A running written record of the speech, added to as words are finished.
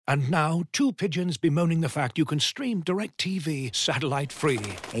And now, two pigeons bemoaning the fact you can stream DirecTV satellite-free.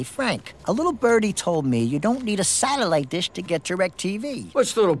 Hey, Frank, a little birdie told me you don't need a satellite dish to get DirecTV.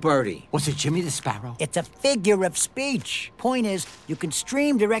 What's little birdie? Was it Jimmy the Sparrow? It's a figure of speech. Point is, you can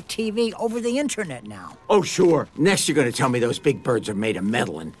stream DirecTV over the internet now. Oh, sure. Next you're going to tell me those big birds are made of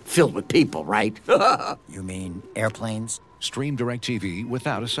metal and filled with people, right? You mean airplanes? Stream DirecTV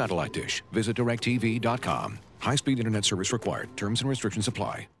without a satellite dish. Visit DirecTV.com. High-speed internet service required. Terms and restrictions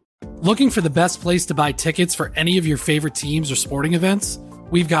apply. Looking for the best place to buy tickets for any of your favorite teams or sporting events?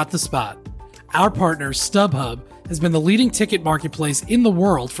 We've got the spot. Our partner, StubHub, has been the leading ticket marketplace in the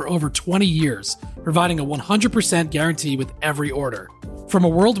world for over 20 years, providing a 100% guarantee with every order. From a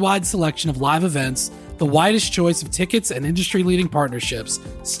worldwide selection of live events, the widest choice of tickets and industry-leading partnerships,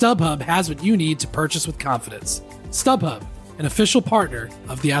 StubHub has what you need to purchase with confidence. StubHub, an official partner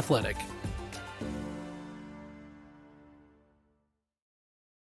of The Athletic.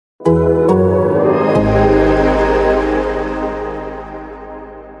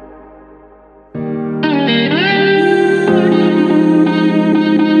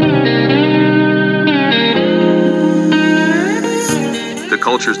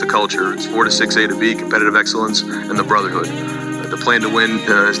 Culture is the culture. It's 4 to 6 A to B, competitive excellence, and the brotherhood. The plan to win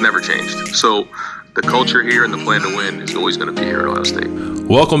has never changed. So the culture here and the plan to win is always going to be here at Ohio State.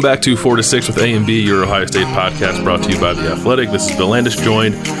 Welcome back to 4 to 6 with A and B, your Ohio State podcast brought to you by The Athletic. This is Bill Landis,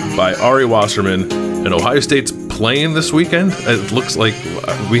 joined by Ari Wasserman. And Ohio State's playing this weekend. It looks like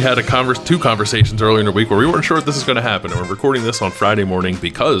we had two conversations earlier in the week where we weren't sure if this is going to happen. And we're recording this on Friday morning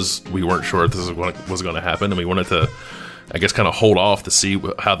because we weren't sure if this was going to happen. And we wanted to, I guess, kind of hold off to see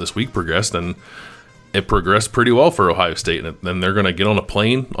how this week progressed, and it progressed pretty well for Ohio State. And then they're going to get on a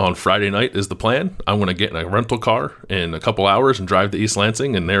plane on Friday night is the plan. I'm going to get in a rental car in a couple hours and drive to East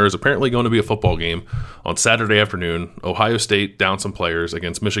Lansing, and there is apparently going to be a football game on Saturday afternoon. Ohio State down some players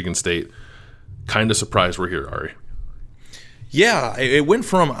against Michigan State. Kind of surprised we're here, Ari. Yeah, it went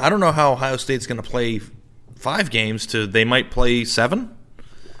from, I don't know how Ohio State's going to play 5 games to they might play 7.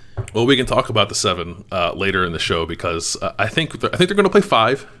 Well, we can talk about the 7 later in the show because I think they're going to play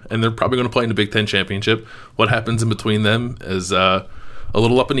 5, and they're probably going to play in the Big Ten championship. What happens in between them is a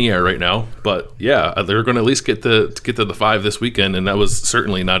little up in the air right now. But yeah, they're going to at least get to the 5 this weekend, and that was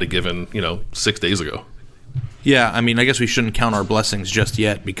certainly not a given 6 days ago. Yeah, I mean, I guess we shouldn't count our blessings just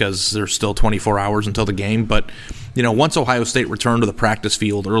yet because there's still 24 hours until the game. But, once Ohio State returned to the practice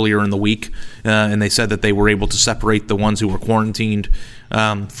field earlier in the week, and they said that they were able to separate the ones who were quarantined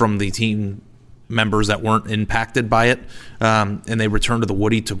from the team members that weren't impacted by it, and they returned to the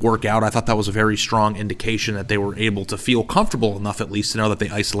Woody to work out, I thought that was a very strong indication that they were able to feel comfortable enough at least to know that they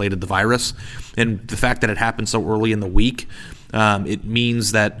isolated the virus. And the fact that it happened so early in the week, it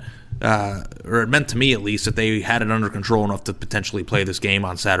means that or it meant to me at least that they had it under control enough to potentially play this game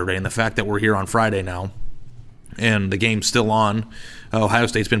on Saturday. And the fact that we're here on Friday now and the game's still on, Ohio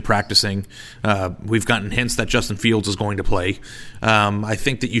State's been practicing. We've gotten hints that Justin Fields is going to play. I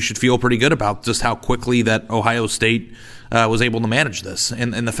think that you should feel pretty good about just how quickly that Ohio State was able to manage this.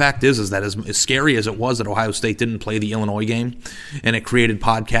 And the fact is that as scary as it was that Ohio State didn't play the Illinois game, and it created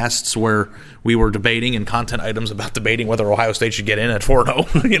podcasts where we were debating and content items about debating whether Ohio State should get in at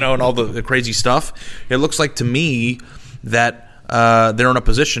 4-0, and all the crazy stuff. It looks like to me that they're in a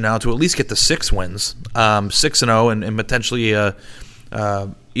position now to at least get to 6 wins, 6-0, and potentially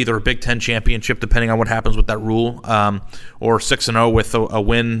either a Big Ten championship, depending on what happens with that rule, or 6-0 with a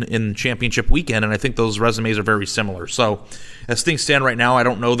win in championship weekend. And I think those resumes are very similar. So as things stand right now, I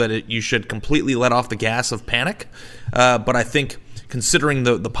don't know that you should completely let off the gas of panic. But I think considering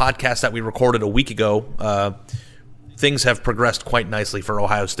the podcast that we recorded a week ago, things have progressed quite nicely for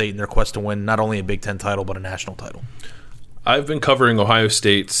Ohio State in their quest to win not only a Big Ten title, but a national title. I've been covering Ohio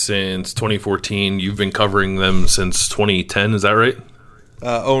State since 2014. You've been covering them since 2010. Is that right?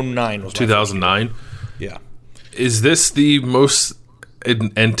 09 was 2009. Yeah. Is this the most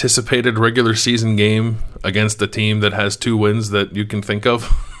anticipated regular season game against a team that has 2 wins that you can think of?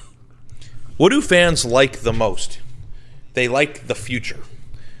 What do fans like the most? They like the future.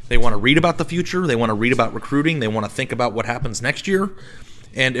 They want to read about the future. They want to read about recruiting. They want to think about what happens next year.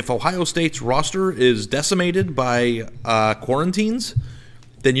 And if Ohio State's roster is decimated by quarantines,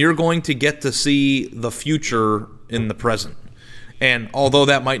 then you're going to get to see the future in the present. And although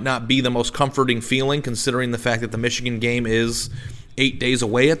that might not be the most comforting feeling, considering the fact that the Michigan game is 8 days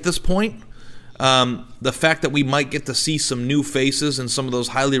away at this point, the fact that we might get to see some new faces and some of those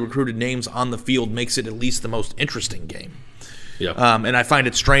highly recruited names on the field makes it at least the most interesting game. Yeah. And I find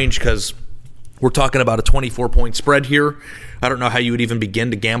it strange because we're talking about a 24-point spread here. I don't know how you would even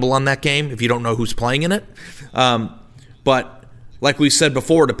begin to gamble on that game if you don't know who's playing in it. But like we said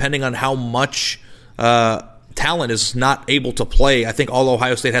before, depending on how much talent is not able to play, I think all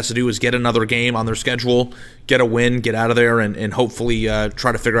Ohio State has to do is get another game on their schedule, get a win, get out of there, and hopefully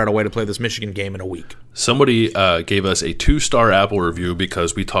try to figure out a way to play this Michigan game in a week. Somebody gave us a 2-star Apple review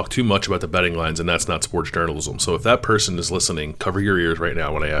because we talk too much about the betting lines, and that's not sports journalism. So if that person is listening, cover your ears right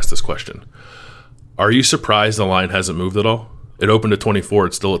now when I ask this question. Are you surprised the line hasn't moved at all? It opened at 24.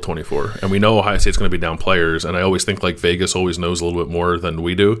 It's still at 24. And we know Ohio State's going to be down players, and I always think like Vegas always knows a little bit more than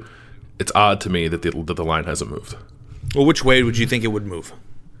we do. It's odd to me that the line hasn't moved. Well, which way would you think it would move?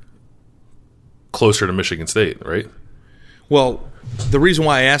 Closer to Michigan State, right? Well, the reason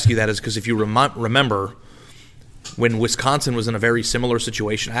why I ask you that is because if you remember when Wisconsin was in a very similar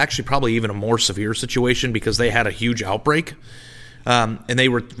situation, actually probably even a more severe situation because they had a huge outbreak, and they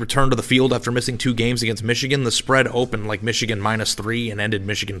returned to the field after missing 2 games against Michigan, the spread opened like Michigan -3 and ended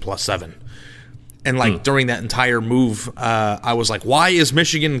Michigan +7. And like during that entire move, I was like, why is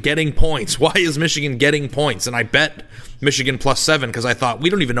Michigan getting points? Why is Michigan getting points? And I bet Michigan +7 because I thought, we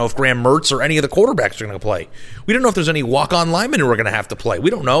don't even know if Graham Mertz or any of the quarterbacks are going to play. We don't know if there's any walk-on linemen who are going to have to play. We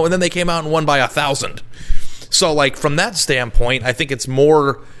don't know. And then they came out and won by 1,000. So like from that standpoint, I think it's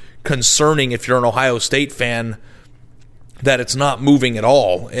more concerning if you're an Ohio State fan that it's not moving at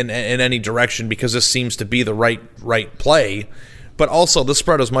all in any direction because this seems to be the right play. But also, the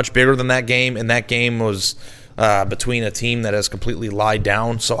spread was much bigger than that game, and that game was between a team that has completely lied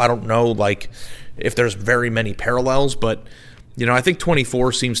down. So I don't know, like, if there's very many parallels, but I think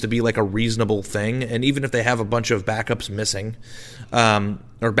 24 seems to be like a reasonable thing. And even if they have a bunch of backups missing,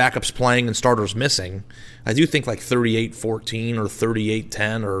 or backups playing and starters missing, I do think like 38-14 or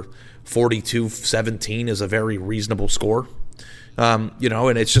 38-10 or 42-17 is a very reasonable score. And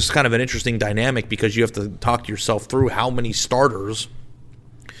it's just kind of an interesting dynamic because you have to talk to yourself through how many starters,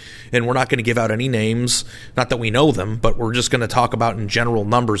 and we're not going to give out any names, not that we know them, but we're just going to talk about in general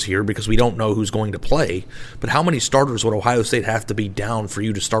numbers here because we don't know who's going to play. But how many starters would Ohio State have to be down for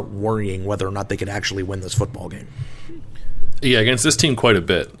you to start worrying whether or not they could actually win this football game? Yeah, against this team quite a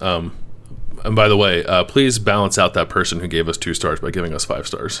bit. And by the way, please balance out that person who gave us 2 stars by giving us 5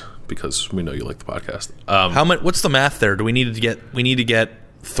 stars because we know you like the podcast. What's the math there? Do we need to get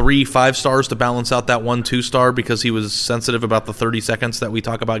 3 5-stars to balance out that 1 2-star because he was sensitive about the 30 seconds that we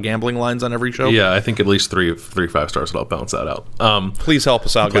talk about gambling lines on every show? Yeah, I think at least 3 5-stars will balance that out. Please help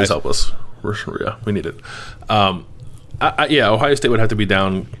us out, guys. Please help us. We need it. Ohio State would have to be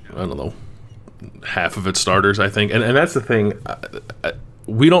down, I don't know, half of its starters, I think. And that's the thing.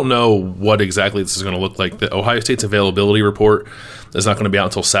 We don't know what exactly this is going to look like. The Ohio State's availability report is not going to be out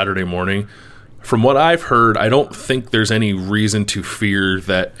until Saturday morning. From what I've heard, I don't think there's any reason to fear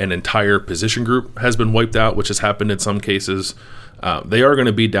that an entire position group has been wiped out, which has happened in some cases. They are going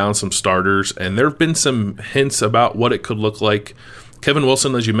to be down some starters, and there have been some hints about what it could look like. Kevin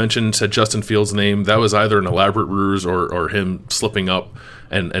Wilson, as you mentioned, said Justin Fields' name. That was either an elaborate ruse or him slipping up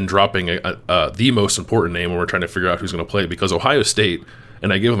and dropping the most important name when we're trying to figure out who's going to play, because Ohio State,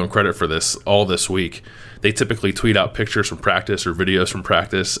 and I give them credit for this all this week, they typically tweet out pictures from practice or videos from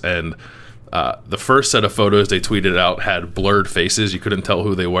practice, and the first set of photos they tweeted out had blurred faces. You couldn't tell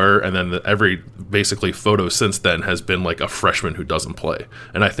who they were, and then every basically photo since then has been like a freshman who doesn't play,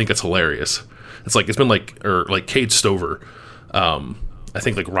 and I think it's hilarious. It's been like Cade Stover. I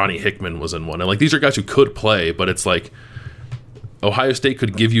think like Ronnie Hickman was in one, and like these are guys who could play, but it's like Ohio State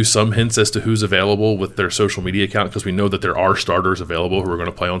could give you some hints as to who's available with their social media account, because we know that there are starters available who are going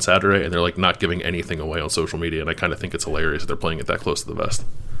to play on Saturday, and they're like not giving anything away on social media, and I kind of think it's hilarious that they're playing it that close to the vest.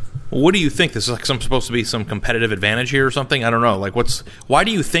 What do you think? This is like supposed to be some competitive advantage here or something? I don't know. Like, why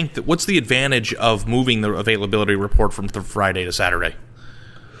do you think that? What's the advantage of moving the availability report from Friday to Saturday?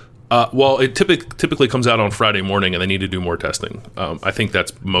 Well, it typically comes out on Friday morning, and they need to do more testing. I think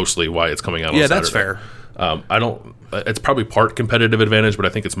that's mostly why it's coming out on Saturday. Yeah, that's fair. It's probably part competitive advantage, but I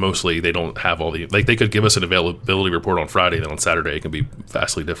think it's mostly they don't have all the, like, they could give us an availability report on Friday, then on Saturday it can be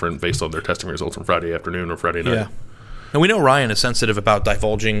vastly different based on their testing results from Friday afternoon or Friday night. Yeah. And we know Ryan is sensitive about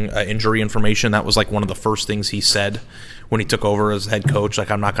divulging injury information. That was like one of the first things he said when he took over as head coach. Like,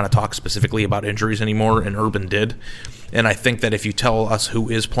 I'm not going to talk specifically about injuries anymore, and Urban did. And I think that if you tell us who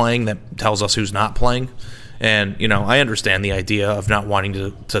is playing, that tells us who's not playing. And, I understand the idea of not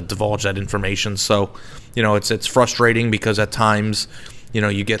wanting to divulge that information. So, it's frustrating because at times,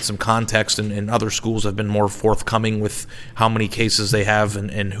 you get some context, and other schools have been more forthcoming with how many cases they have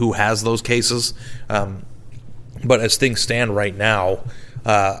and who has those cases. But as things stand right now,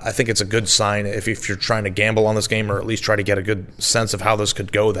 I think it's a good sign if you're trying to gamble on this game, or at least try to get a good sense of how this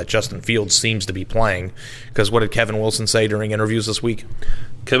could go, that Justin Fields seems to be playing. Because what did Kevin Wilson say during interviews this week?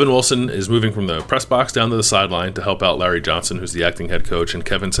 Kevin Wilson is moving from the press box down to the sideline to help out Larry Johnson, who's the acting head coach. And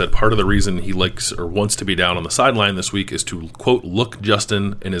Kevin said part of the reason he likes or wants to be down on the sideline this week is to, quote, look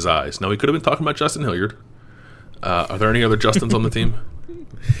Justin in his eyes. Now, he could have been talking about Justin Hilliard. Are there any other Justins on the team?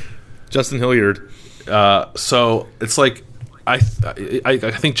 Justin Hilliard. So it's like I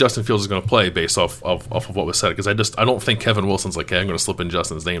think Justin Fields is going to play based off of what was said, because I don't think Kevin Wilson's like, hey, I'm going to slip in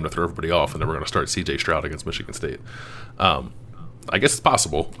Justin's name to throw everybody off, and then we're going to start C.J. Stroud against Michigan State. I guess it's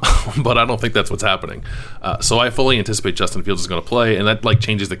possible, but I don't think that's what's happening. So I fully anticipate Justin Fields is going to play, and that like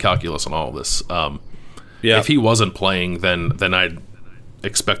changes the calculus on all of this. If he wasn't playing, then I'd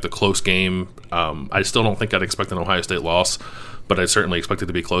expect a close game. I still don't think I'd expect an Ohio State loss, but I'd certainly expect it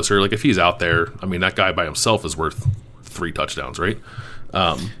to be closer. Like if he's out there, I mean, that guy by himself is worth 3 touchdowns, right?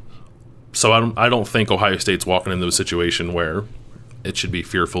 So I don't think Ohio State's walking into a situation where it should be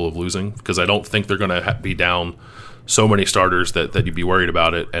fearful of losing, because I don't think they're going to be down so many starters that you'd be worried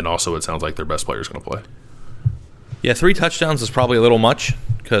about it. And also it sounds like their best player is going to play. Yeah, 3 touchdowns is probably a little much,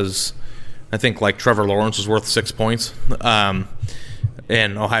 because I think like Trevor Lawrence was worth 6 points.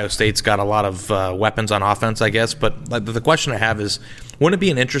 And Ohio State's got a lot of weapons on offense, I guess. But the question I have is, wouldn't it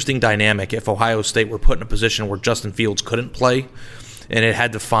be an interesting dynamic if Ohio State were put in a position where Justin Fields couldn't play, and it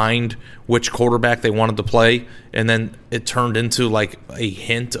had to find which quarterback they wanted to play, and then it turned into like a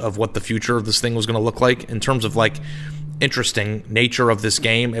hint of what the future of this thing was going to look like in terms of like interesting nature of this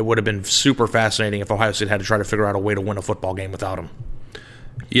game? It would have been super fascinating if Ohio State had to try to figure out a way to win a football game without him.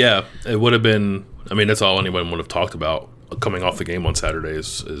 Yeah, it would have been. I mean, that's all anyone would have talked about coming off the game on Saturday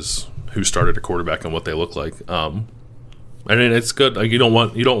is who started a quarterback and what they look like. I mean, it's good. Like you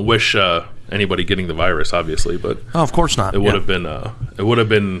don't wish anybody getting the virus, obviously, but of course not. It would have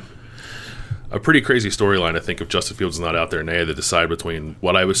been a pretty crazy storyline, I think, if Justin Fields is not out there and they had to decide between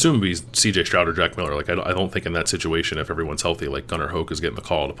what I would assume would be C.J. Stroud or Jack Miller. Like I don't think in that situation, if everyone's healthy, like Gunnar Hoke is getting the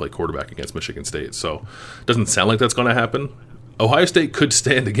call to play quarterback against Michigan State. So it doesn't sound like that's going to happen. Ohio State could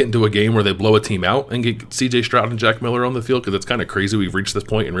stand to get into a game where they blow a team out and get C.J. Stroud and Jack Miller on the field, because it's kind of crazy we've reached this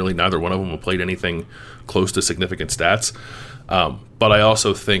point and really neither one of them have played anything close to significant stats. But I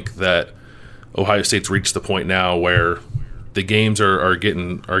also think that Ohio State's reached the point now where the games are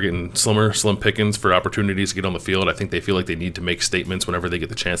getting slim pickings for opportunities to get on the field. I think they feel like they need to make statements whenever they get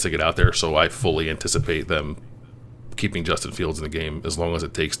the chance to get out there. So I fully anticipate them keeping Justin Fields in the game as long as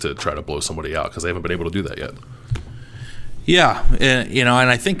it takes to try to blow somebody out, because they haven't been able to do that yet. Yeah, and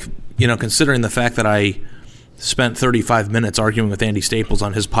I think, considering the fact that I spent 35 minutes arguing with Andy Staples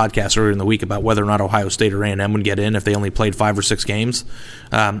on his podcast earlier in the week about whether or not Ohio State or A&M would get in if they only played 5 or 6 games,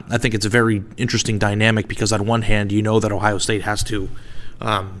 I think it's a very interesting dynamic, because on one hand, that Ohio State has to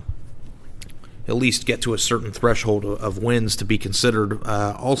at least get to a certain threshold of wins to be considered.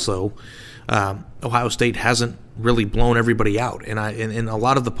 Also, Ohio State hasn't really blown everybody out, and in a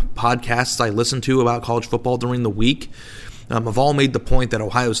lot of the podcasts I listen to about college football during the week, have all made the point that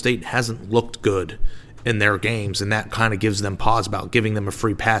Ohio State hasn't looked good in their games, and that kind of gives them pause about giving them a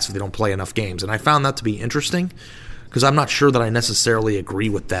free pass if they don't play enough games. And I found that to be interesting, because I'm not sure that I necessarily agree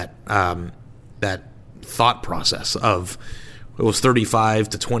with that that thought process of it was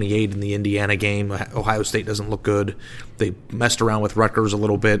 35-28 in the Indiana game. Ohio State doesn't look good. They messed around with Rutgers a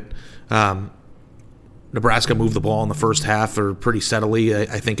little bit. Nebraska moved the ball in the first half or pretty steadily,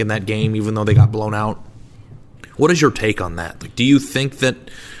 I think, in that game, even though they got blown out. What is your take on that? Like, do you think that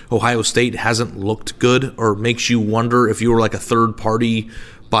Ohio State hasn't looked good, or makes you wonder if you were like a third-party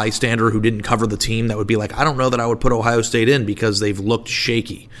bystander who didn't cover the team that would be like, I don't know that I would put Ohio State in because they've looked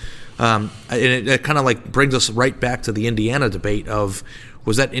shaky? And it kind of like brings us right back to the Indiana debate of,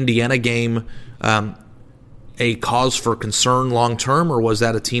 was that Indiana game a cause for concern long term, or was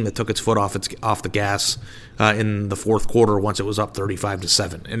that a team that took its foot off the gas in the fourth quarter once it was up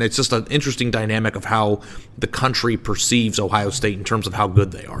 35-7? And it's just an interesting dynamic of how the country perceives Ohio State in terms of how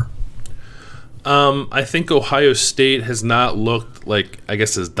good they are. I think Ohio State has not looked like, I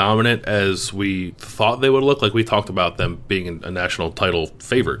guess, as dominant as we thought they would look. Like we talked about them being a national title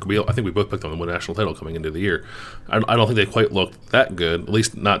favorite. I think we both picked them to win a national title coming into the year. I don't think they quite looked that good, at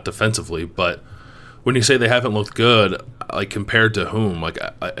least not defensively. But when you say they haven't looked good, like compared to whom? Like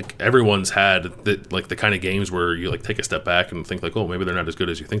everyone's had the kind of games where you like take a step back and think like, oh, maybe they're not as good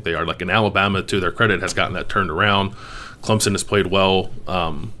as you think they are. Like in Alabama, to their credit, has gotten that turned around. Clemson has played well.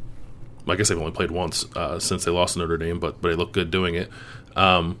 I guess they've only played once since they lost to Notre Dame, but they look good doing it.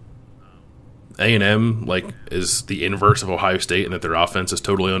 A&M is the inverse of Ohio State in that their offense is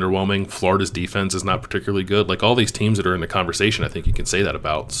totally underwhelming. Florida's defense is not particularly good. All these teams that are in the conversation, I think you can say that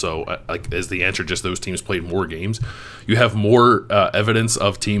about. So is the answer just those teams played more games? You have more evidence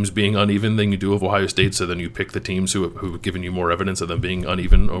of teams being uneven than you do of Ohio State, so then you pick the teams who have given you more evidence of them being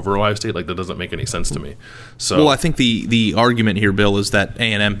uneven over Ohio State? That doesn't make any sense to me. So, well, I think the argument here, Bill, is that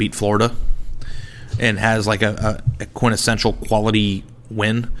A&M beat Florida and has a quintessential quality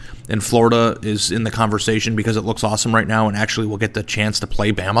win, and Florida is in the conversation because it looks awesome right now and actually will get the chance to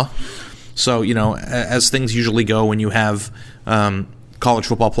play Bama. So, as things usually go when you have college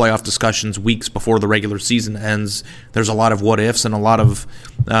football playoff discussions weeks before the regular season ends, there's a lot of what ifs and a lot of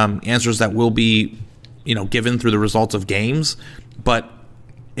answers that will be given through the results of games. But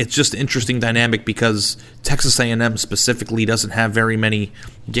it's just an interesting dynamic because Texas A&M specifically doesn't have very many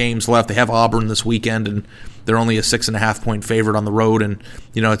games left. They have Auburn this weekend, and they're only a 6.5-point favorite on the road. And,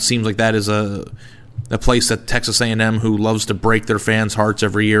 it seems like that is a place that Texas A&M, who loves to break their fans' hearts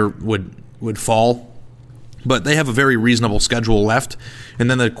every year, would fall. But they have a very reasonable schedule left. And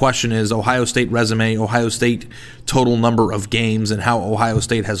then the question is Ohio State resume, Ohio State total number of games, and how Ohio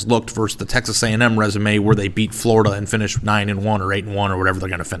State has looked versus the Texas A&M resume where they beat Florida and finished 9-1 or 8-1 or whatever they're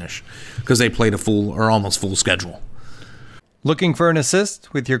going to finish because they played a full or almost full schedule. Looking for an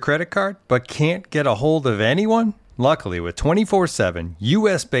assist with your credit card but can't get a hold of anyone? Luckily, with 24/7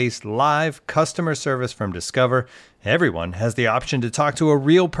 U.S.-based live customer service from Discover, everyone has the option to talk to a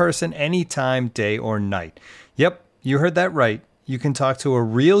real person anytime, day or night. Yep, you heard that right. You can talk to a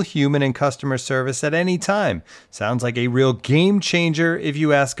real human in customer service at any time. Sounds like a real game changer if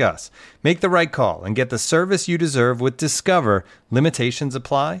you ask us. Make the right call and get the service you deserve with Discover. Limitations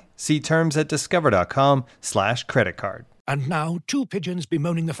apply. See terms at discover.com/creditcard. And now, two pigeons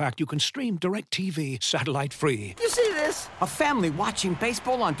bemoaning the fact you can stream DirecTV satellite-free. You see this? A family watching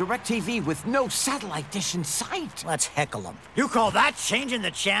baseball on DirecTV with no satellite dish in sight. Let's heckle them. You call that changing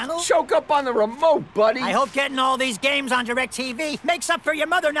the channel? Choke up on the remote, buddy. I hope getting all these games on DirecTV makes up for your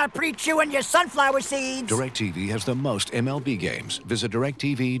mother not pre-chewing your sunflower seeds. DirecTV has the most MLB games. Visit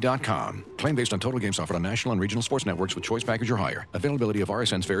DirecTV.com. Claim based on total games offered on national and regional sports networks with choice package or higher. Availability of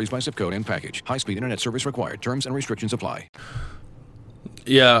RSNs varies by zip code and package. High-speed internet service required. Terms and restrictions apply.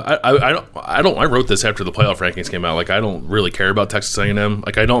 Yeah, I wrote this after the playoff rankings came out. I don't really care about Texas A&M.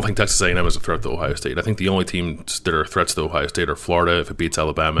 I don't think Texas A&M is a threat to Ohio State. I think the only teams that are threats to Ohio State are Florida if it beats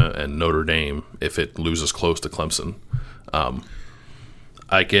Alabama and Notre Dame if it loses close to Clemson. I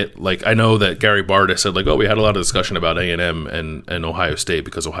know that Gary Barta said we had a lot of discussion about A&M and Ohio State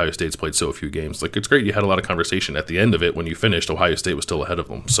because Ohio State's played so few games. It's great you had a lot of conversation. At the end of it, when you finished, Ohio State was still ahead of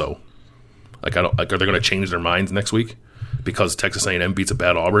them. So, are they going to change their minds next week because Texas A&M beats a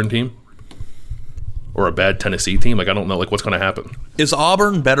bad Auburn team or a bad Tennessee team? I don't know what's going to happen. Is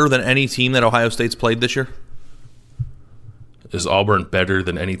Auburn better than any team that Ohio State's played this year? Is Auburn better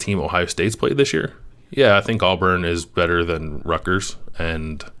than any team Ohio State's played this year? Yeah, I think Auburn is better than Rutgers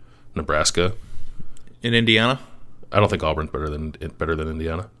and Nebraska. In Indiana? I don't think Auburn's better than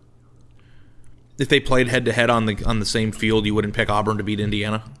Indiana. If they played head-to-head on the same field, you wouldn't pick Auburn to beat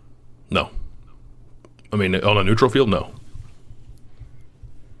Indiana? No. I mean, on a neutral field, no.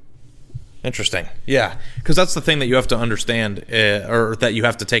 Interesting. Yeah, because that's the thing that you have to understand, or that you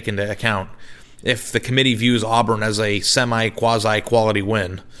have to take into account. If the committee views Auburn as a semi-quasi-quality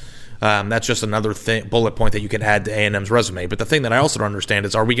win, that's just another bullet point that you can add to A&M's resume. But the thing that I also don't understand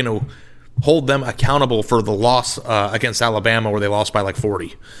is, are we going to hold them accountable for the loss against Alabama where they lost by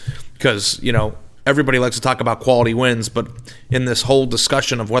 40? Because, everybody likes to talk about quality wins, but in this whole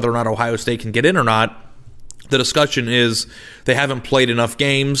discussion of whether or not Ohio State can get in or not, the discussion is they haven't played enough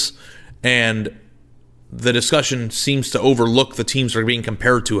games, and the discussion seems to overlook the teams they're being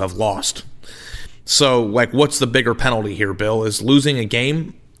compared to have lost. So, what's the bigger penalty here, Bill? Is losing a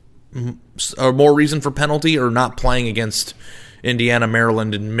game a more reason for penalty, or not playing against Indiana,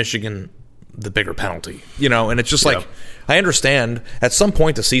 Maryland, and Michigan the bigger penalty? And it's just I understand at some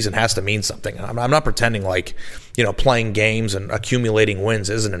point the season has to mean something. I'm not pretending playing games and accumulating wins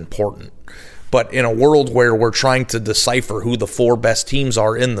isn't important. But in a world where we're trying to decipher who the four best teams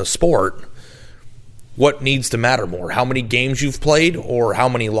are in the sport, what needs to matter more? How many games you've played or how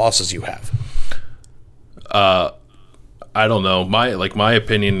many losses you have? I don't know. My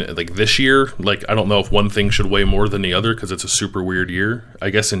opinion, this year, I don't know if one thing should weigh more than the other because it's a super weird year. I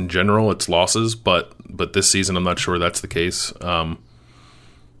guess in general it's losses, but this season I'm not sure that's the case.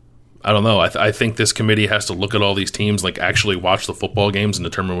 I don't know. I think this committee has to look at all these teams, like actually watch the football games and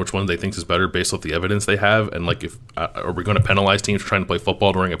determine which one they think is better based off the evidence they have. And like, if are we going to penalize teams for trying to play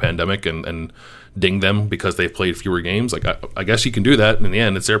football during a pandemic and ding them because they've played fewer games? Like, I guess you can do that. In the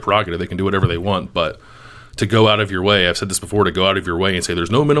end, it's their prerogative. They can do whatever they want. But to go out of your way, I've said this before, to go out of your way and say there's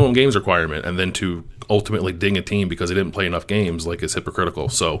no minimum games requirement, and then to ultimately ding a team because they didn't play enough games, like, is hypocritical.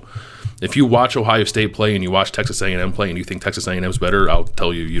 So if you watch Ohio State play and you watch Texas A&M play and you think Texas A&M is better, I'll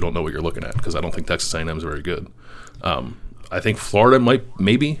tell you don't know what you're looking at, because I don't think Texas A&M is very good. I think Florida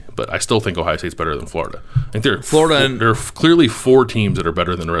maybe, but I still think Ohio State's better than Florida. I think there are clearly 4 teams that are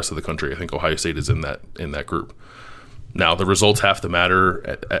better than the rest of the country. I think Ohio State is in that group. Now, the results have to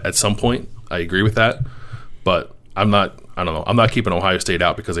matter at some point. I agree with that, but I'm not keeping Ohio State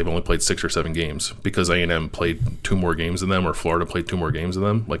out because they've only played 6 or 7 games, because A&M played 2 more games than them, or Florida played 2 more games than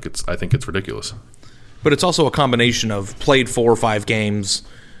them. Like, I think it's ridiculous. But it's also a combination of played 4 or 5 games,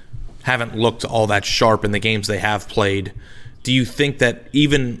 haven't looked all that sharp in the games they have played. Do you think that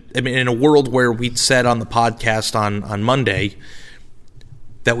even, in a world where we said on the podcast on Monday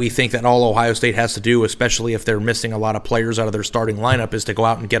that we think that all Ohio State has to do, especially if they're missing a lot of players out of their starting lineup, is to go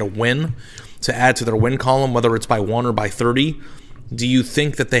out and get a win to add to their win column, whether it's by 1 or by 30, do you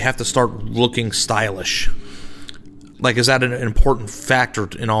think that they have to start looking stylish? Like, is that an important factor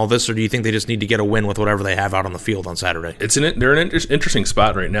in all this, or do you think they just need to get a win with whatever they have out on the field on Saturday? They're in an interesting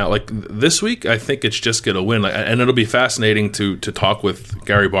spot right now. Like, this week, I think it's just get a win. And it'll be fascinating to talk with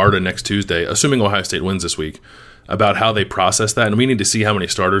Gary Barta next Tuesday, assuming Ohio State wins this week, about how they process that. And we need to see how many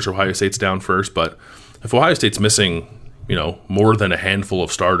starters Ohio State's down first. But if Ohio State's missing, more than a handful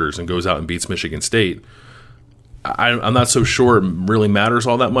of starters and goes out and beats Michigan State, I'm not so sure it really matters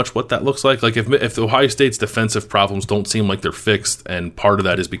all that much what that looks like. Like, if Ohio State's defensive problems don't seem like they're fixed, and part of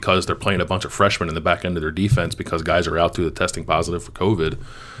that is because they're playing a bunch of freshmen in the back end of their defense because guys are out through the testing positive for COVID,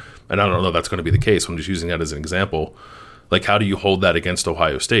 and I don't know if that's going to be the case. I'm just using that as an example. Like, how do you hold that against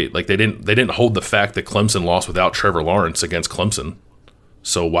Ohio State? Like, they didn't hold the fact that Clemson lost without Trevor Lawrence against Clemson.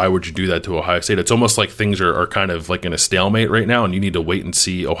 So why would you do that to Ohio State? It's almost like things are kind of like in a stalemate right now, and you need to wait and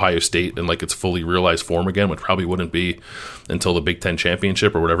see Ohio State in like its fully realized form again, which probably wouldn't be until the Big Ten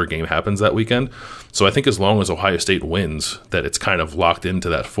championship or whatever game happens that weekend. So I think as long as Ohio State wins, that it's kind of locked into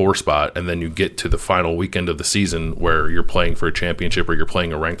that 4 spot, and then you get to the final weekend of the season where you're playing for a championship or you're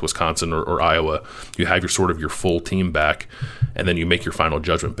playing a ranked Wisconsin or Iowa, you have your full team back, and then you make your final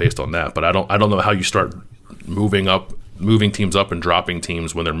judgment based on that. But I don't know how you start moving teams up and dropping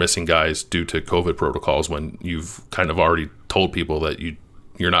teams when they're missing guys due to COVID protocols, when you've kind of already told people that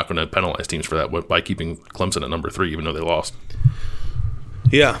you're not going to penalize teams for that by keeping Clemson at number 3, even though they lost.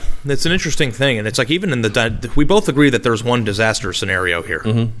 Yeah, it's an interesting thing, and it's like, even we both agree that there's one disaster scenario here.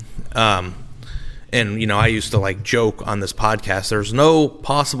 Mm-hmm. And I used to like joke on this podcast, there's no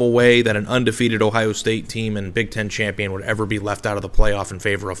possible way that an undefeated Ohio State team and Big Ten champion would ever be left out of the playoff in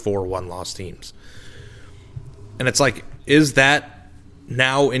favor of 4 one-loss teams. And it's like, is that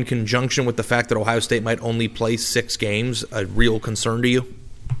now, in conjunction with the fact that Ohio State might only play 6 games, a real concern to you?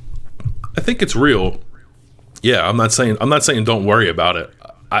 I think it's real. Yeah, I'm not saying don't worry about it.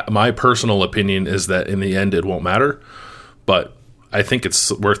 My personal opinion is that in the end it won't matter, but I think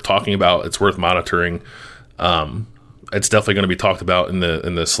it's worth talking about. It's worth monitoring. It's definitely going to be talked about in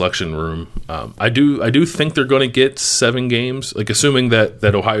the selection room. I do think they're going to get 7 games, like assuming that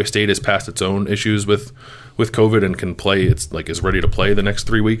Ohio State has passed its own issues with COVID and can play. It's like is ready to play the next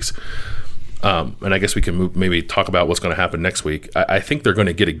 3 weeks. And I guess we can maybe talk about what's going to happen next week. I think they're going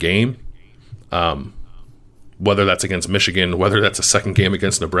to get a game, whether that's against Michigan, whether that's a second game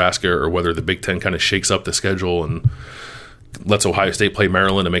against Nebraska, or whether the Big Ten kind of shakes up the schedule and lets Ohio State play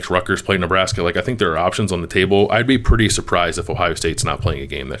Maryland and makes Rutgers play Nebraska. Like, I think there are options on the table. I'd be pretty surprised if Ohio State's not playing a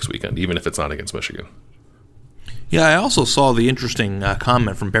game next weekend, even if it's not against Michigan. Yeah, I also saw the interesting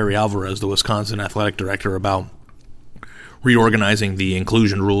comment from Barry Alvarez, the Wisconsin athletic director, about reorganizing the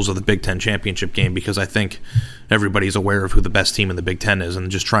inclusion rules of the Big Ten championship game, because I think everybody's aware of who the best team in the Big Ten is,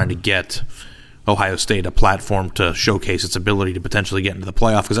 and just trying to get Ohio State a platform to showcase its ability to potentially get into the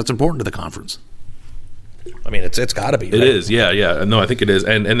playoff, because that's important to the conference. I mean, it's got to be. Right? It is, yeah. No, I think it is.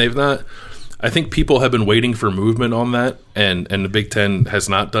 And they've not – I think people have been waiting for movement on that, and the Big Ten has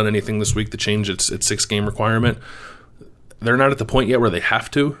not done anything this week to change its 6-game requirement. They're not at the point yet where they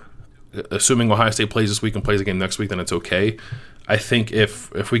have to. Assuming Ohio State plays this week and plays again next week, then it's okay. I think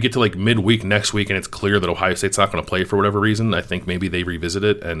if we get to like midweek next week and it's clear that Ohio State's not going to play for whatever reason, I think maybe they revisit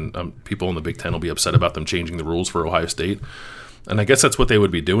it, and people in the Big Ten will be upset about them changing the rules for Ohio State. And I guess that's what they would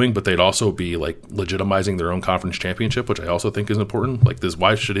be doing, but they'd also be like legitimizing their own conference championship, which I also think is important. Like,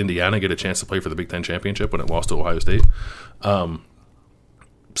 why should Indiana get a chance to play for the Big Ten championship when it lost to Ohio State?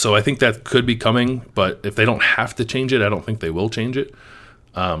 So I think that could be coming, but if they don't have to change it, I don't think they will change it.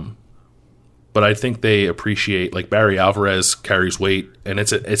 But I think they appreciate, like, Barry Alvarez carries weight, and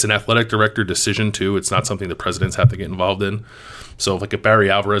it's an athletic director decision too. It's not something the presidents have to get involved in. So if Barry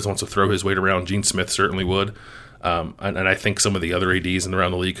Alvarez wants to throw his weight around, Gene Smith certainly would. And I think some of the other ADs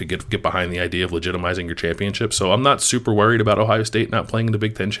around the league could get behind the idea of legitimizing your championship. So I'm not super worried about Ohio State not playing in the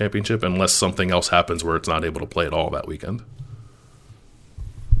Big Ten championship unless something else happens where it's not able to play at all that weekend.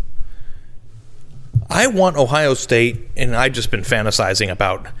 I want Ohio State, and I've just been fantasizing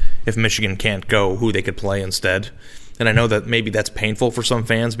about if Michigan can't go, who they could play instead. And I know that maybe that's painful for some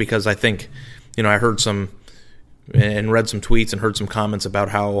fans because I think, I heard some and read some tweets and heard some comments about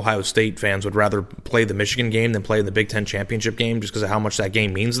how Ohio State fans would rather play the Michigan game than play the Big Ten championship game just because of how much that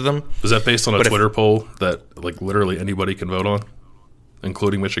game means to them. Is that based on a Twitter poll that literally anybody can vote on,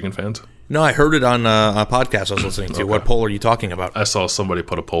 including Michigan fans? No, I heard it on a podcast I was listening to. Okay. What poll are you talking about? I saw somebody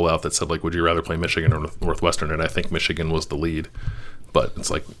put a poll out that said, would you rather play Michigan or Northwestern? And I think Michigan was the lead. But it's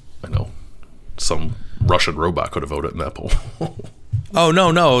I know, some Russian robot could have voted in that poll. Oh, no.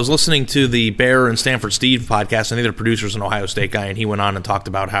 I was listening to the Bear and Stanford Steve podcast. I think the producer's an Ohio State guy, and he went on and talked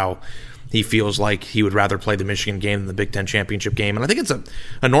about how he feels like he would rather play the Michigan game than the Big Ten championship game. And I think it's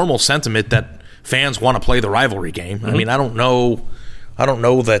a normal sentiment that fans want to play the rivalry game. Mm-hmm. I mean, I don't know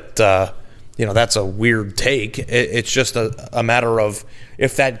that that's a weird take. It's just a matter of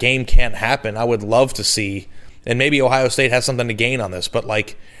if that game can't happen, I would love to see, and maybe Ohio State has something to gain on this, but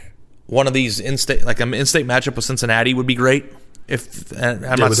one of these in-state matchup with Cincinnati would be great. I'm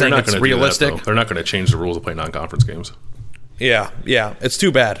not saying it's realistic. They're not going to change the rules to play non-conference games. Yeah, it's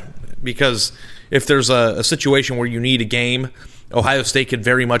too bad because if there's a situation where you need a game, Ohio State could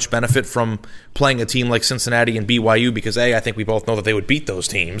very much benefit from playing a team like Cincinnati and BYU because A, I think we both know that they would beat those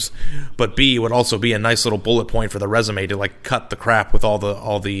teams, but B, would also be a nice little bullet point for the resume to cut the crap with all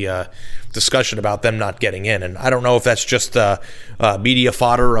the discussion about them not getting in. And I don't know if that's just media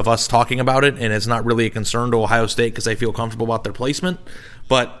fodder of us talking about it, and it's not really a concern to Ohio State because they feel comfortable about their placement.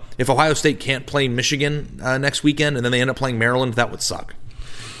 But if Ohio State can't play Michigan next weekend and then they end up playing Maryland, that would suck.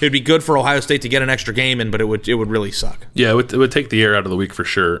 It would be good for Ohio State to get an extra game in, but it would really suck. Yeah, it would take the air out of the week for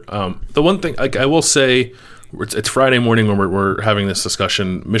sure. The one thing I will say, it's Friday morning when we're having this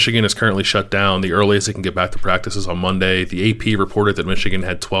discussion. Michigan is currently shut down. The earliest they can get back to practice is on Monday. The AP reported that Michigan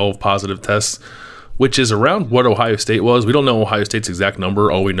had 12 positive tests, which is around what Ohio State was. We don't know Ohio State's exact number.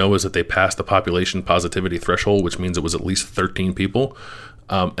 All we know is that they passed the population positivity threshold, which means it was at least 13 people,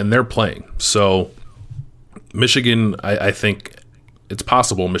 and they're playing. So Michigan, I think it's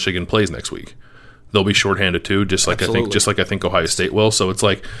possible Michigan plays next week. They'll be shorthanded too, just like I think Ohio State will. So it's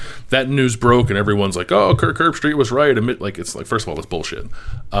that news broke and everyone's like, "Oh, Kirk Herbstreit was right." First of all, it's bullshit.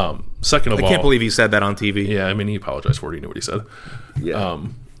 Second of all, I can't believe he said that on TV. Yeah, I mean, he apologized for it. He knew what he said. Yeah.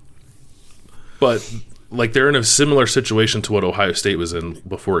 But they're in a similar situation to what Ohio State was in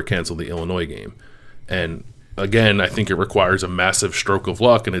before it canceled the Illinois game, and again, I think it requires a massive stroke of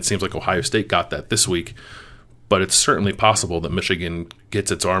luck, and it seems like Ohio State got that this week. But it's certainly possible that Michigan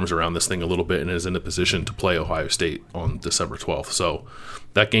gets its arms around this thing a little bit and is in a position to play Ohio State on December 12th. So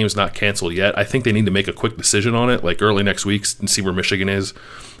that game's not canceled yet. I think they need to make a quick decision on it, early next week, and see where Michigan is.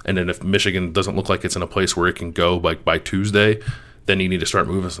 And then if Michigan doesn't look like it's in a place where it can go by Tuesday, then you need to start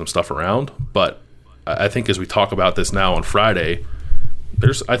moving some stuff around. But I think as we talk about this now on Friday,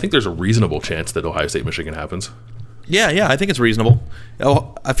 I think there's a reasonable chance that Ohio State-Michigan happens. Yeah, I think it's reasonable.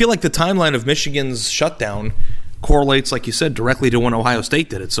 I feel like the timeline of Michigan's shutdown correlates, like you said, directly to when Ohio State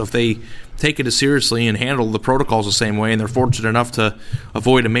did it. So if they take it as seriously and handle the protocols the same way and they're fortunate enough to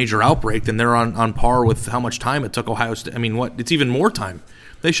avoid a major outbreak, then they're on par with how much time it took Ohio State. I mean, it's even more time.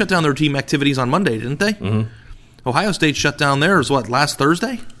 They shut down their team activities on Monday, didn't they? Mm-hmm. Ohio State shut down theirs, last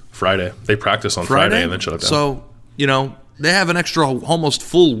Thursday? Friday. They practiced on Friday and then shut it down. So, they have an extra almost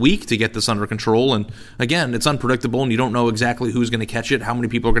full week to get this under control. And again, it's unpredictable and you don't know exactly who's going to catch it, how many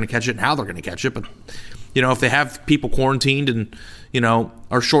people are going to catch it, and how they're going to catch it. But, if they have people quarantined and,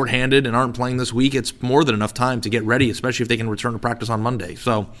 are shorthanded and aren't playing this week, it's more than enough time to get ready, especially if they can return to practice on Monday.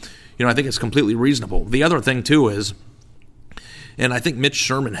 So, I think it's completely reasonable. The other thing, too, is, and I think Mitch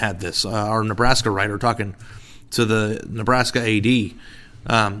Sherman had this, our Nebraska writer, talking to the Nebraska AD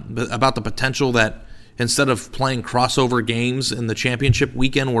about the potential that instead of playing crossover games in the championship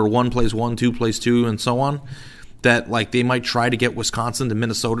weekend where one plays one, two plays two, and so on, that they might try to get Wisconsin to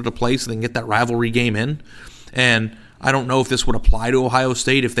Minnesota to play so they can get that rivalry game in. And I don't know if this would apply to Ohio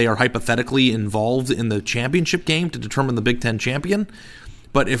State if they are hypothetically involved in the championship game to determine the Big Ten champion.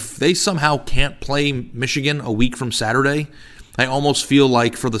 But if they somehow can't play Michigan a week from Saturday, I almost feel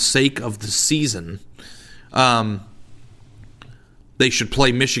like for the sake of the season, they should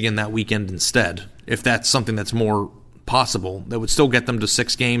play Michigan that weekend instead. If that's something that's more possible, that would still get them to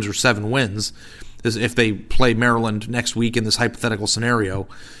 6 games or 7 wins, is if they play Maryland next week in this hypothetical scenario,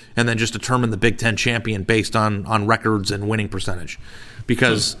 and then just determine the Big Ten champion based on records and winning percentage.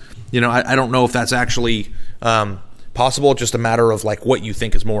 Because, I don't know if that's actually possible. It's just a matter of like what you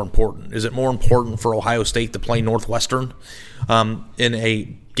think is more important. Is it more important for Ohio State to play Northwestern in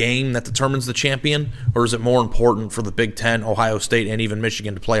a game that determines the champion, or is it more important for the Big Ten, Ohio State, and even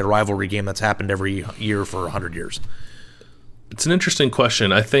Michigan to play a rivalry game that's happened every year for 100 years? It's an interesting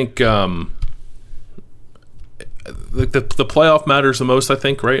question. I think the playoff matters the most, I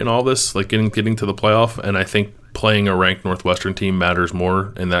think, right, in all this, like getting to the playoff, and I think playing a ranked Northwestern team matters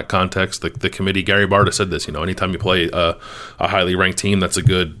more in that context. The committee, Gary Barta said this, anytime you play a highly ranked team, that's a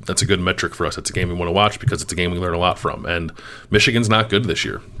good metric for us. It's a game we want to watch because it's a game we learn a lot from. And Michigan's not good this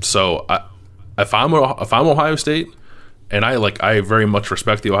year. So if I'm Ohio State, and I very much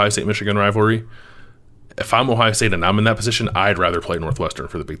respect the Ohio State-Michigan rivalry, if I'm Ohio State and I'm in that position, I'd rather play Northwestern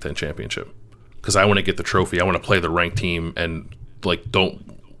for the Big Ten championship because I want to get the trophy. I want to play the ranked team and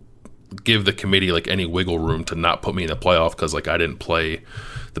don't give the committee any wiggle room to not put me in the playoff because I didn't play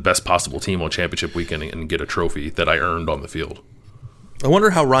the best possible team on championship weekend and get a trophy that I earned on the field. I wonder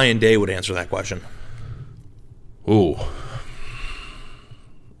how Ryan Day would answer that question. Ooh,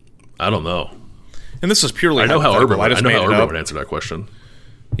 I don't know. And this is purely I know how Urban would answer that question.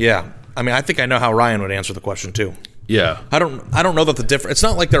 Yeah, I think I know how Ryan would answer the question too. Yeah, I don't know that the difference. It's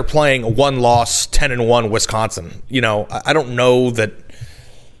not like they're playing a 1-loss 10-1 Wisconsin. I don't know that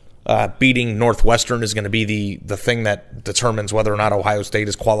beating Northwestern is going to be the thing that determines whether or not Ohio State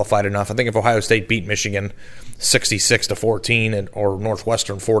is qualified enough. I think if Ohio State beat Michigan 66-14 or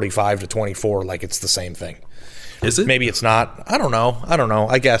Northwestern 45-24, it's the same thing. Is it? Maybe it's not. I don't know.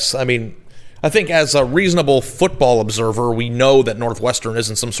 I guess. I think as a reasonable football observer, we know that Northwestern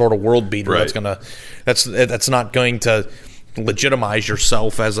isn't some sort of world beater. Right. That's not going to legitimize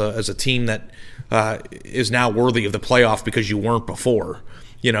yourself as a team that is now worthy of the playoff because you weren't before.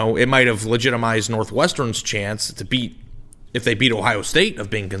 It might have legitimized Northwestern's chance to beat, if they beat Ohio State, of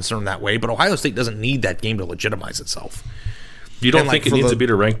being concerned that way. But Ohio State doesn't need that game to legitimize itself. You don't think it needs to beat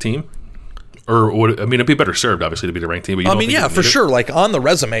a ranked team? Or would it'd be better served, obviously, to beat a ranked team. But for sure. On the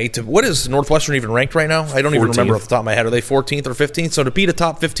resume, what is Northwestern even ranked right now? I don't 14th. Even remember off the top of my head. Are they 14th or 15th? So to beat a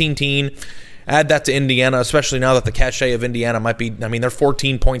top 15 team, add that to Indiana, especially now that the cachet of Indiana might be. They're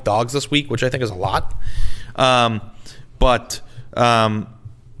 14-point dogs this week, which I think is a lot. I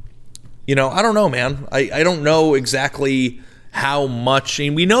don't know, man. I don't know exactly how much.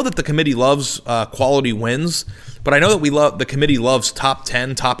 We know that the committee loves quality wins, but I know that the committee loves top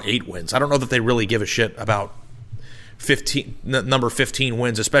 10, top 8 wins. I don't know that they really give a shit about number 15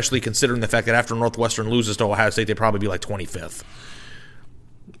 wins, especially considering the fact that after Northwestern loses to Ohio State, they'd probably be 25th.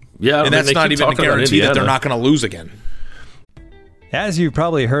 Yeah, and that's not even a guarantee that they're not going to lose again. As you've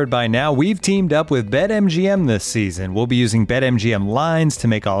probably heard by now, we've teamed up with BetMGM this season. We'll be using BetMGM lines to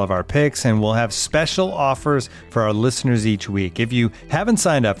make all of our picks, and we'll have special offers for our listeners each week. If you haven't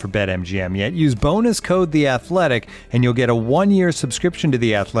signed up for BetMGM yet, use bonus code The Athletic, and you'll get a 1-year subscription to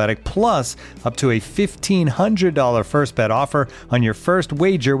The Athletic, plus up to a $1,500 first bet offer on your first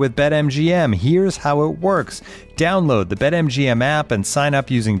wager with BetMGM. Here's how it works. Download the BetMGM app and sign up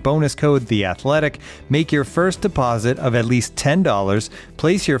using bonus code The Athletic. Make your first deposit of at least $10.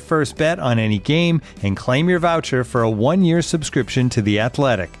 Place your first bet on any game and claim your voucher for a 1-year subscription to The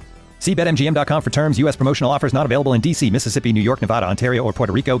Athletic. See BetMGM.com for terms. U.S. promotional offers not available in D.C., Mississippi, New York, Nevada, Ontario, or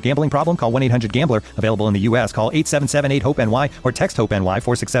Puerto Rico. Gambling problem? Call 1-800-GAMBLER. Available in the U.S. Call 877-8-HOPE-NY or text HOPE-NY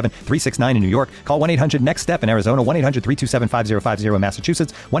 467-369 in New York. Call 1-800-NEXT-STEP in Arizona. 1-800-327-5050 in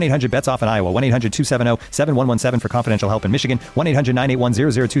Massachusetts. 1-800-BETS-OFF in Iowa. 1-800-270-7117 for confidential help in Michigan.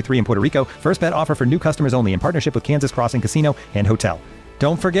 1-800-981-0023 in Puerto Rico. First bet offer for new customers only in partnership with Kansas Crossing Casino and Hotel.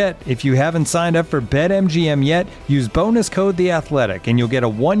 Don't forget, if you haven't signed up for BetMGM yet, use bonus code The Athletic, and you'll get a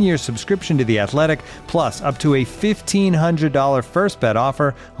 1-year subscription to The Athletic, plus up to a $1,500 first bet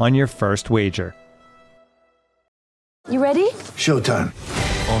offer on your first wager. You ready? Showtime.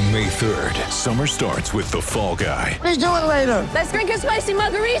 On May 3rd, summer starts with The Fall Guy. Let's do it later. Let's drink a spicy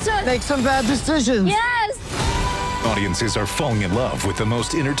margarita. Make some bad decisions. Yes. Audiences are falling in love with the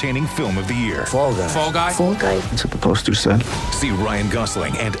most entertaining film of the year. Fall Guy. Fall Guy? Fall Guy. That's what the poster said. See Ryan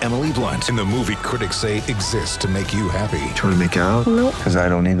Gosling and Emily Blunt in the movie critics say exists to make you happy. Trying to make it out? Nope. Because I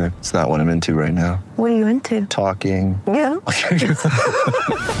don't either. It's not what I'm into right now. What are you into? Talking. Yeah.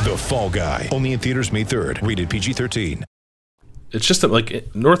 The Fall Guy. Only in theaters May 3rd. Rated PG-13. It's just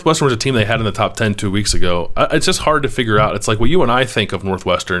that, Northwestern was a team they had in the top 10 2 weeks ago. It's just hard to figure out. It's like, well, you and I think of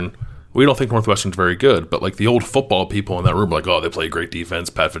Northwestern we don't think Northwestern's very good, but like the old football people in that room are like, oh, they play great defense.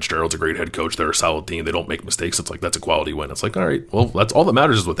 Pat Fitzgerald's a great head coach. They're a solid team. They don't make mistakes. It's like, that's a quality win. It's like, all right, well, that's all that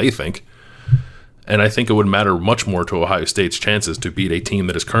matters is what they think. And I think it would matter much more to Ohio State's chances to beat a team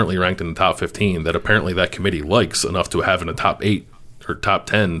that is currently ranked in the top 15 that apparently that committee likes enough to have in the top 8 or top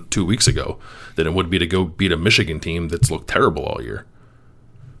 10 2 weeks ago than it would be to go beat a Michigan team that's looked terrible all year.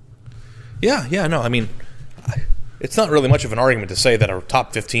 Yeah, no, I mean, it's not really much of an argument to say that a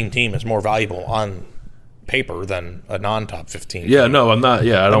top 15 team is more valuable on paper than a non-top 15 Yeah, team. no, I'm not.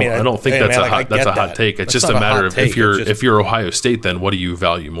 Yeah, I don't think that's a hot take. It's just a matter of if you're Ohio State, then what do you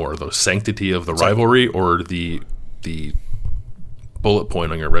value more, the sanctity of the rivalry or the bullet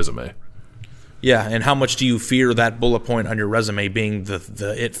point on your resume? Yeah, and how much do you fear that bullet point on your resume being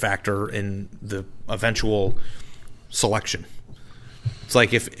the it factor in the eventual selection? It's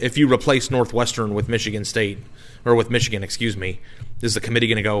like if you replace Northwestern with Michigan State, or with Michigan, excuse me, is the committee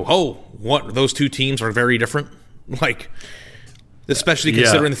going to go, oh, what, those two teams are very different? Like, especially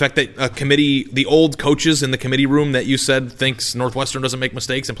considering the fact that a committee, the old coaches in the committee room that you said thinks Northwestern doesn't make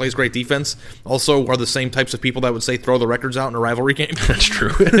mistakes and plays great defense, also are the same types of people that would say throw the records out in a rivalry game. That's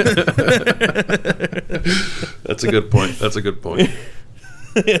true. That's a good point.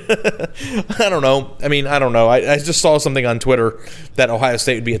 I don't know. I just saw something on Twitter that Ohio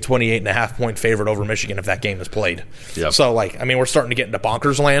State would be a 28.5 point favorite over Michigan if that game is played. Yep. So, we're starting to get into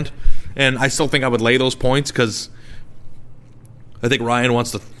bonkers land, and I still think I would lay those points because I think Ryan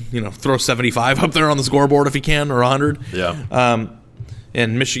wants to, throw 75 up there on the scoreboard if he can, or 100. Yeah.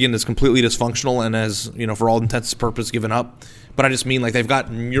 And Michigan is completely dysfunctional and has, for all intents and purposes, given up. But I just mean, they've got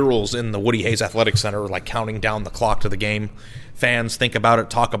murals in the Woody Hayes Athletic Center, counting down the clock to the game. Fans think about it,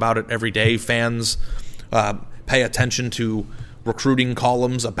 talk about it every day. Fans pay attention to recruiting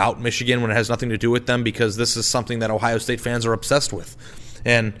columns about Michigan when it has nothing to do with them, because this is something that Ohio State fans are obsessed with.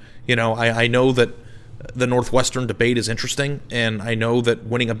 And, I know that the Northwestern debate is interesting, and I know that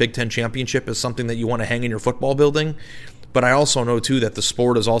winning a Big Ten championship is something that you want to hang in your football building. But I also know, too, that the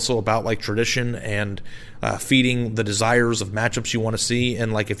sport is also about, tradition and feeding the desires of matchups you want to see.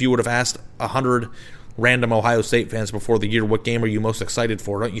 And, if you would have asked 100 random Ohio State fans before the year, what game are you most excited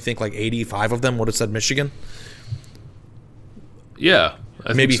for? Don't you think 85 of them would have said Michigan? Yeah.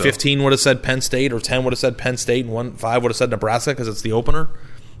 Maybe think so. 15 would have said Penn State, or 10 would have said Penn State, and 5 would have said Nebraska because it's the opener.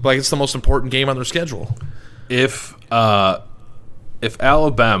 But it's the most important game on their schedule. If Alabama's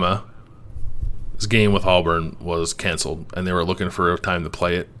game with Auburn was canceled and they were looking for a time to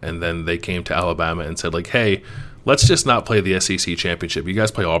play it, and then they came to Alabama and said, hey, let's just not play the SEC championship. You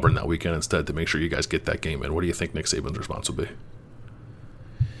guys play Auburn that weekend instead to make sure you guys get that game in. What do you think Nick Saban's response would be?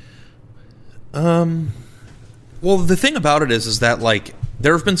 Well, the thing about it is that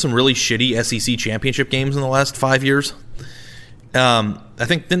there have been some really shitty SEC championship games in the last 5 years. I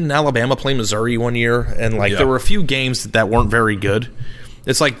think didn't Alabama play Missouri one year, and there were a few games that weren't very good.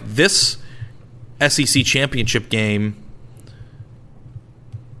 It's this SEC championship game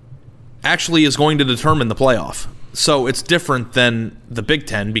actually is going to determine the playoff. So it's different than the Big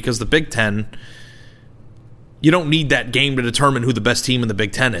Ten, because the Big Ten, you don't need that game to determine who the best team in the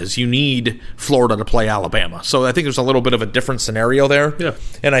Big Ten is. You need Florida to play Alabama. So I think there's a little bit of a different scenario there. Yeah.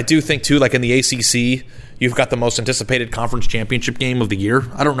 And I do think, too, in the ACC, you've got the most anticipated conference championship game of the year.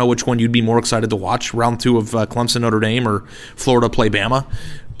 I don't know which one you'd be more excited to watch, round 2 of Clemson, Notre Dame, or Florida play Bama.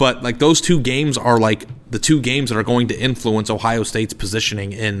 But those two games are the two games that are going to influence Ohio State's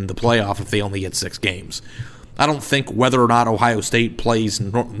positioning in the playoff if they only get 6 games. I don't think whether or not Ohio State plays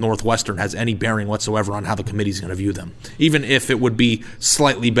Northwestern has any bearing whatsoever on how the committee's going to view them, even if it would be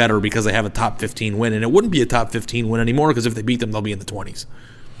slightly better because they have a top 15 win. And it wouldn't be a top 15 win anymore, because if they beat them, they'll be in the 20s.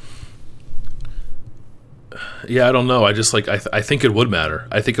 Yeah, I don't know. I just I think it would matter.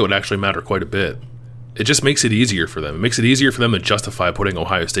 I think it would actually matter quite a bit. It just makes it easier for them. It makes it easier for them to justify putting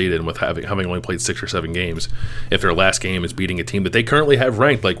Ohio State in with having only played 6 or 7 games if their last game is beating a team that they currently have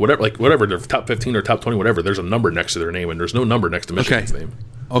ranked whatever their top 15 or top 20, whatever. There's a number next to their name, and there's no number next to Michigan's name.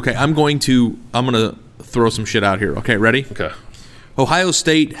 Okay, I'm going to throw some shit out here. Okay, ready? Okay. Ohio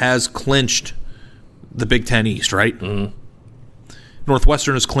State has clinched the Big Ten East, right? Mm-hmm.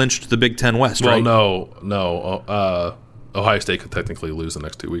 Northwestern has clinched the Big Ten West, right? Well, no. Ohio State could technically lose the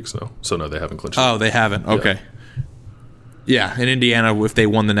next 2 weeks, though. So, no, they haven't clinched it. Oh, they haven't. Okay. Yeah, and Indiana, if they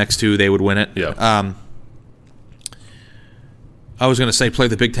won the next 2, they would win it. Yeah. I was going to say play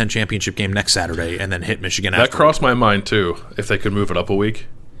the Big Ten championship game next Saturday and then hit Michigan after. That crossed my mind, too, if they could move it up a week.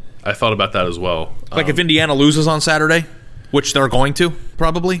 I thought about that as well. If Indiana loses on Saturday, which they're going to,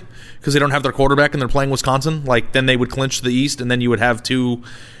 probably, because they don't have their quarterback and they're playing Wisconsin, then they would clinch the East, and then you would have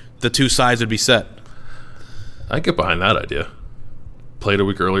the two sides would be set. I get behind that idea. play it a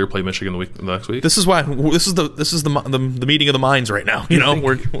week earlier, play Michigan the next week. This is the meeting of the minds right now. You know,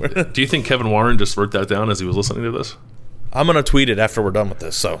 do you think Kevin Warren just wrote that down as he was listening to this? I'm going to tweet it after we're done with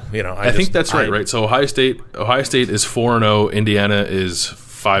this. So, you know, I think that's right, right? So Ohio State is 4-0. Indiana is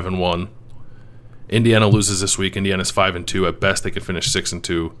 5-1. Indiana loses this week. Indiana's 5-2. At best, they could finish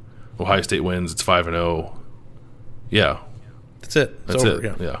 6-2. Ohio State wins. It's 5-0. Yeah, that's it. That's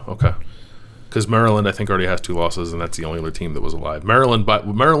it. Yeah. Okay. Because Maryland, I think, already has 2 losses, and that's the only other team that was alive. Maryland,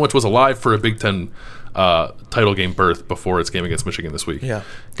 which was alive for a Big Ten title game berth before its game against Michigan this week. Yeah,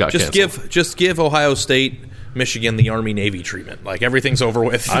 got canceled. Just give Ohio State, Michigan the Army-Navy treatment. Like, everything's over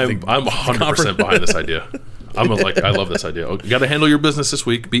with. I'm 100% behind this idea. I love this idea. You got to handle your business this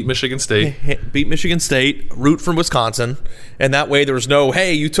week. Beat Michigan State. Beat Michigan State. Root from Wisconsin, and that way there's no,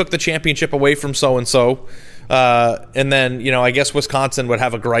 hey, you took the championship away from so and so. And then, you know, I guess Wisconsin would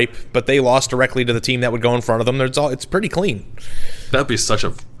have a gripe, but they lost directly to the team that would go in front of them. It's pretty clean. That'd be such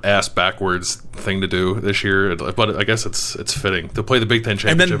a ass backwards thing to do this year, but I guess it's fitting to play the Big Ten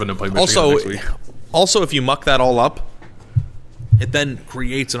championship and then play Michigan next week. Also, if you muck that all up, it then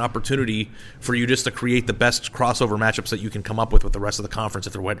creates an opportunity for you just to create the best crossover matchups that you can come up with the rest of the conference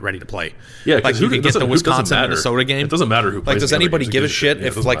if they're ready to play. Yeah, like you can get the Wisconsin-Minnesota game. It doesn't matter who plays. Like, does anybody give a shit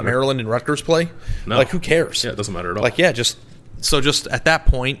if like Maryland and Rutgers play? No. Like, who cares? Yeah, it doesn't matter at all. Like, yeah, just at that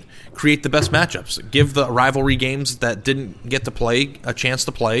point, create the best matchups. Give the rivalry games that didn't get to play a chance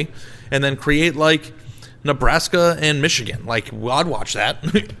to play, and then create like Nebraska and Michigan. Like, well, I'd watch that.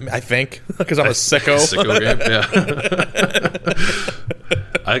 I think because I'm a sicko. Sicko game, yeah.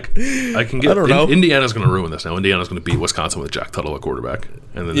 I can get. I don't know. Indiana's going to ruin this now. Indiana's going to beat Wisconsin with Jack Tuttle at quarterback,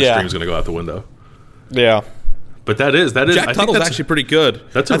 and then the stream's going to go out the window. Yeah, but that is Jack Tuttle's actually pretty good.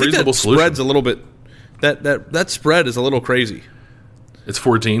 That's a reasonable solution. Spread's a little bit. That spread is a little crazy. It's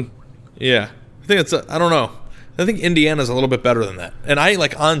 14. Yeah, I think I don't know. I think Indiana's a little bit better than that. And I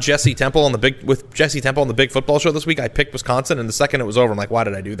on Jesse Temple on the big football show this week. I picked Wisconsin, and the second it was over, I'm like, why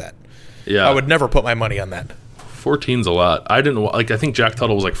did I do that? Yeah, I would never put my money on that. 14's a lot. I didn't like. I think Jack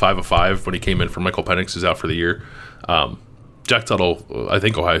Tuttle was like 5 of 5 when he came in for Michael Penix, who's out for the year. Jack Tuttle, I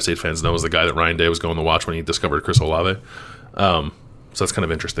think Ohio State fans know, was the guy that Ryan Day was going to watch when he discovered Chris Olave. So that's kind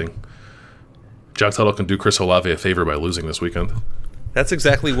of interesting. Jack Tuttle can do Chris Olave a favor by losing this weekend. That's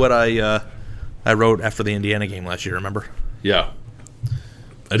exactly what I wrote after the Indiana game last year. Remember? Yeah,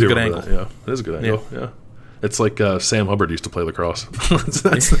 I do remember that. Yeah, it is a good angle. Yeah. It's like Sam Hubbard used to play lacrosse.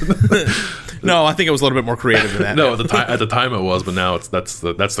 No, I think it was a little bit more creative than that. No, at the time it was, but now that's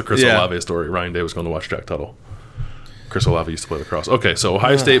the Chris Olave story. Ryan Day was going to watch Jack Tuttle. Chris Olave used to play lacrosse. Okay, so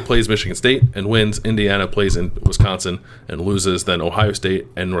Ohio State plays Michigan State and wins. Indiana plays in Wisconsin and loses. Then Ohio State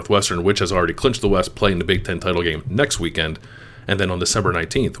and Northwestern, which has already clinched the West, play in the Big Ten title game next weekend. And then on December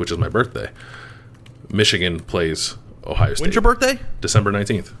 19th, which is my birthday, Michigan plays Ohio State. When's your birthday? December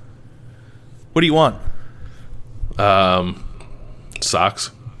 19th. What do you want?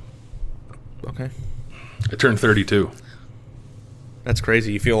 Socks. Okay. I turned 32. That's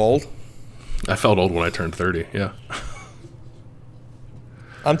crazy. You feel old? I felt old when I turned 30, yeah.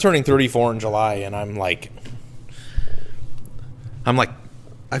 I'm turning 34 in July, and I'm like,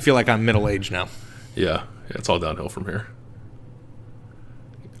 I feel like I'm middle-aged now. Yeah, it's all downhill from here.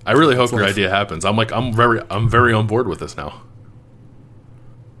 I really hope your idea happens. I'm very on board with this now.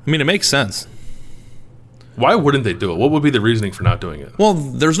 I mean, it makes sense. Why wouldn't they do it? What would be the reasoning for not doing it? Well,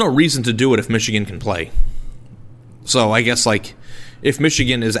 there's no reason to do it if Michigan can play. So I guess, like, if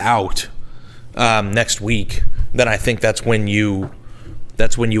Michigan is out next week, then I think that's when you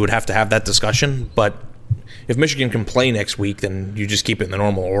would have to have that discussion. But if Michigan can play next week, then you just keep it in the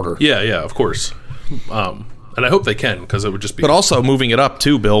normal order. Yeah, of course. And I hope they can, because it would just be... But also, moving it up,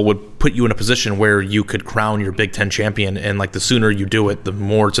 too, Bill, would put you in a position where you could crown your Big Ten champion, and like the sooner you do it, the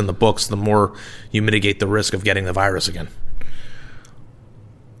more it's in the books, the more you mitigate the risk of getting the virus again.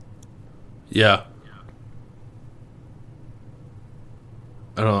 Yeah.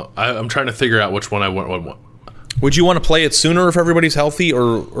 I don't know. I'm trying to figure out which one I want. Would you want to play it sooner if everybody's healthy,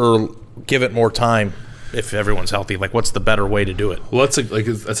 or give it more time if everyone's healthy? Like, what's the better way to do it? Well, that's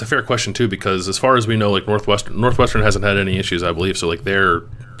a fair question too, because as far as we know, like Northwestern hasn't had any issues, I believe. So like they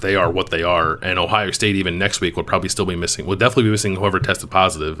are what they are, and Ohio State even next week would probably still be missing. Would definitely be missing whoever tested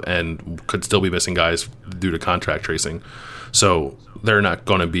positive, and could still be missing guys due to contact tracing. So they're not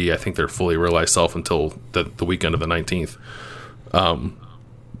going to be, I think, their fully realized self until the weekend of the 19th.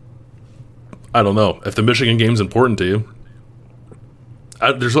 I don't know if the Michigan game's important to you.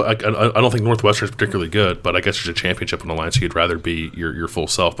 I don't think Northwestern is particularly good, but I guess there's a championship on the line, so you'd rather be your full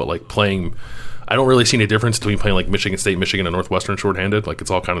self. But like playing, I don't really see any difference between playing like Michigan State, Michigan, and Northwestern shorthanded. Like it's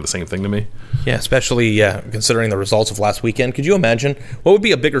all kind of the same thing to me. Yeah, especially considering the results of last weekend. Could you imagine what would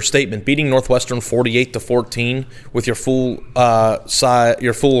be a bigger statement? Beating Northwestern 48-14 with your full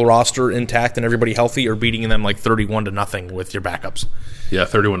your full roster intact and everybody healthy, or beating them like 31-0 with your backups? Yeah,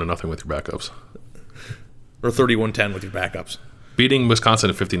 31-0 with your backups, or 31-10 with your backups. Beating Wisconsin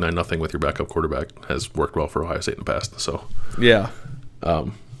at 59-0 with your backup quarterback has worked well for Ohio State in the past. So yeah,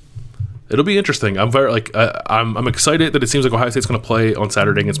 it'll be interesting. I'm very I'm excited that it seems like Ohio State's going to play on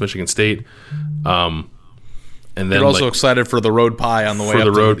Saturday against Michigan State. And then you're also excited for the road pie on the way for up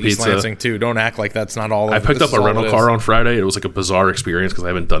the road to East pizza. Lansing too. Don't act like that's not all. I picked up a rental car on Friday. It was like a bizarre experience because I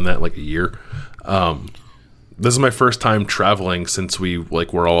haven't done that in like a year. This is my first time traveling since we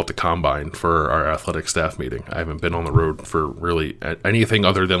were all at the Combine for our athletic staff meeting. I haven't been on the road for really anything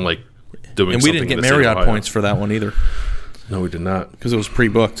other than like doing. And we didn't get Marriott points for that one either. No, we did not because it was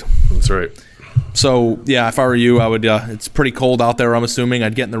pre-booked. That's right. So yeah, if I were you, I would. It's pretty cold out there. I'm assuming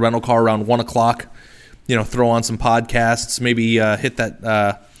I'd get in the rental car around 1:00. Throw on some podcasts. Maybe hit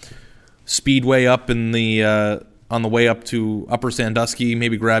that Speedway up in the on the way up to Upper Sandusky.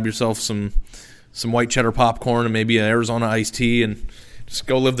 Maybe grab yourself some white cheddar popcorn and maybe an Arizona iced tea and just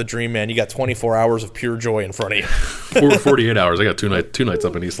go live the dream, man. You got 24 hours of pure joy in front of you. 48 hours. I got two nights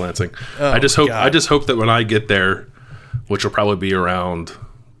up in East Lansing. Oh, I just hope that when I get there, which will probably be around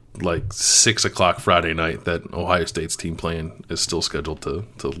like 6:00 Friday night, that Ohio State's team playing is still scheduled to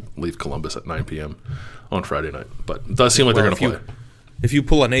leave Columbus at 9 p.m. on Friday night. But it does seem like they're going to play. If you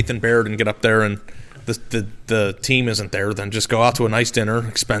pull a Nathan Baird and get up there and the team isn't there, then just go out to a nice dinner,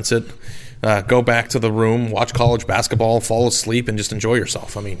 expense it, go back to the room, watch college basketball, fall asleep, and just enjoy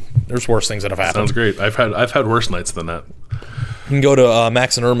yourself. I mean, there's worse things that have happened. Sounds great. I've had worse nights than that. You can go to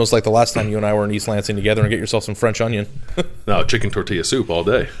Max and Irma's like the last time you and I were in East Lansing together and get yourself some French onion. No, chicken tortilla soup all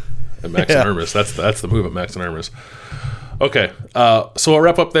day at Max and Irma's. That's the move at Max and Irma's. Okay, so I'll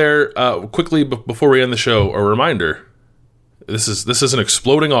wrap up there quickly before we end the show. A reminder: this is an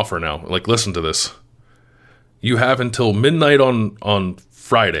exploding offer now. Like, listen to this. You have until midnight on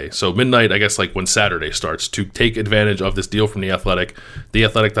Friday, so midnight, I guess, like when Saturday starts, to take advantage of this deal from The Athletic.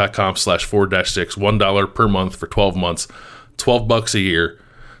 theathletic.com/4-6, $1 per month for 12 months, $12 a year.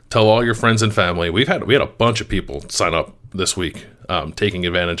 Tell all your friends and family. We had a bunch of people sign up this week, taking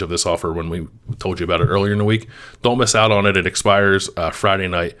advantage of this offer when we told you about it earlier in the week. Don't miss out on it. It expires Friday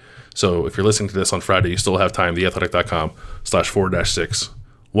night. So if you're listening to this on Friday, you still have time. theathletic.com/4-6.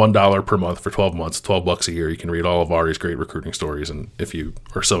 $1 per month for 12 months, $12 a year. You can read all of Ari's great recruiting stories, and if you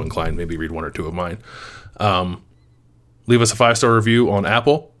are so inclined, maybe read one or two of mine. Leave us a 5-star review on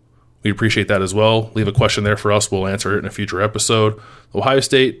Apple. We'd appreciate that as well. Leave a question there for us. We'll answer it in a future episode. Ohio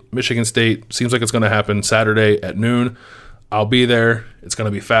State, Michigan State, seems like it's going to happen Saturday at noon. I'll be there. It's going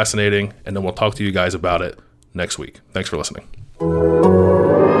to be fascinating, and then we'll talk to you guys about it next week. Thanks for listening.